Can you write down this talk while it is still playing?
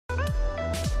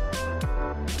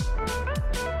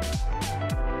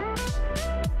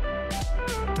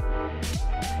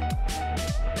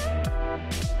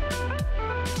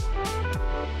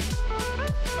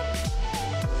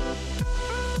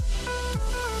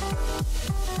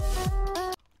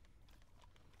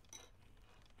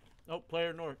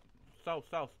Player north. South,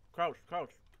 south. Crouch,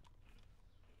 crouch.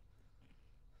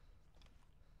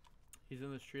 He's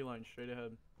in this tree line straight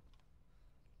ahead.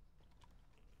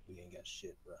 We ain't got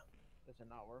shit, bro. Does it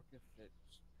not work if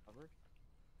it's covered?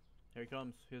 Here he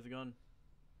comes. He has a gun.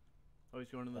 Oh, he's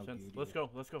going in the Oh, tent. dude, Let's yeah. go.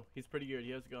 Let's go. He's pretty geared.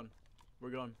 He has a gun. We're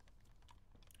going.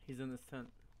 He's in this tent.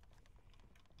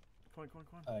 Come on, come on,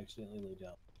 come on. I accidentally laid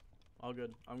down. All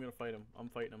good. I'm gonna fight him. I'm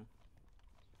fighting him.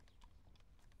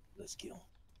 Let's kill him.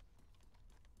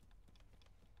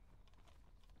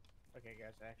 Okay,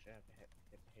 guys, I actually have to hit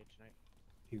the hay tonight.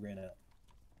 He ran out.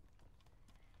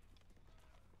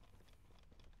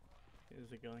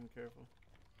 Here's a gun. Careful.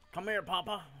 Come here,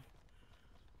 Papa.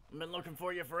 I've been looking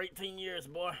for you for 18 years,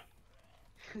 boy.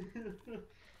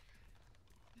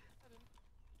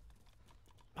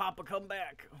 Papa, come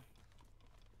back.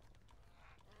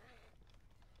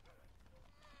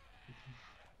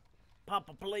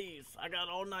 Papa, please. I got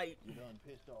all night. You done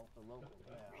pissed off the local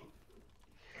town.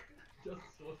 Just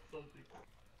saw something.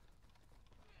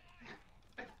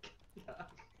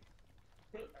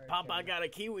 Papa, I got a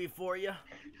kiwi for you.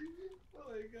 Oh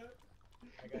my god.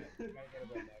 I gotta get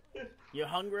a bit back. You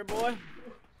hungry, boy?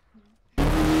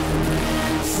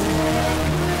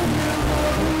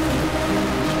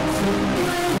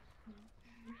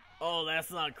 Oh, that's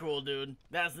not cool, dude.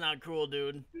 That's not cool,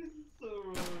 dude. This is so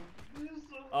wrong. This is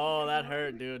so Oh, that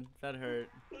hurt, dude. That hurt.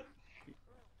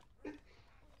 That's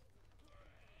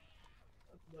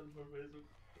not for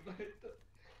Facebook. Did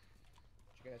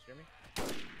you guys hear me?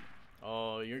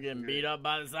 Oh, you're getting beat up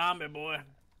by the zombie, boy.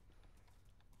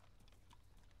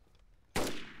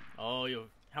 Oh, you.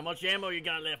 How much ammo you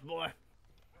got left, boy?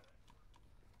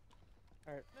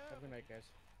 Alright, have a good night, guys.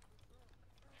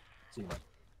 See you, man.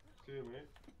 See you, mate.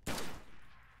 I'm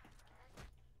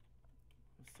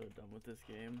so done with this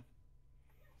game.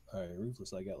 Alright,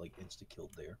 Ruthless, I got like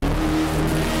insta-killed there.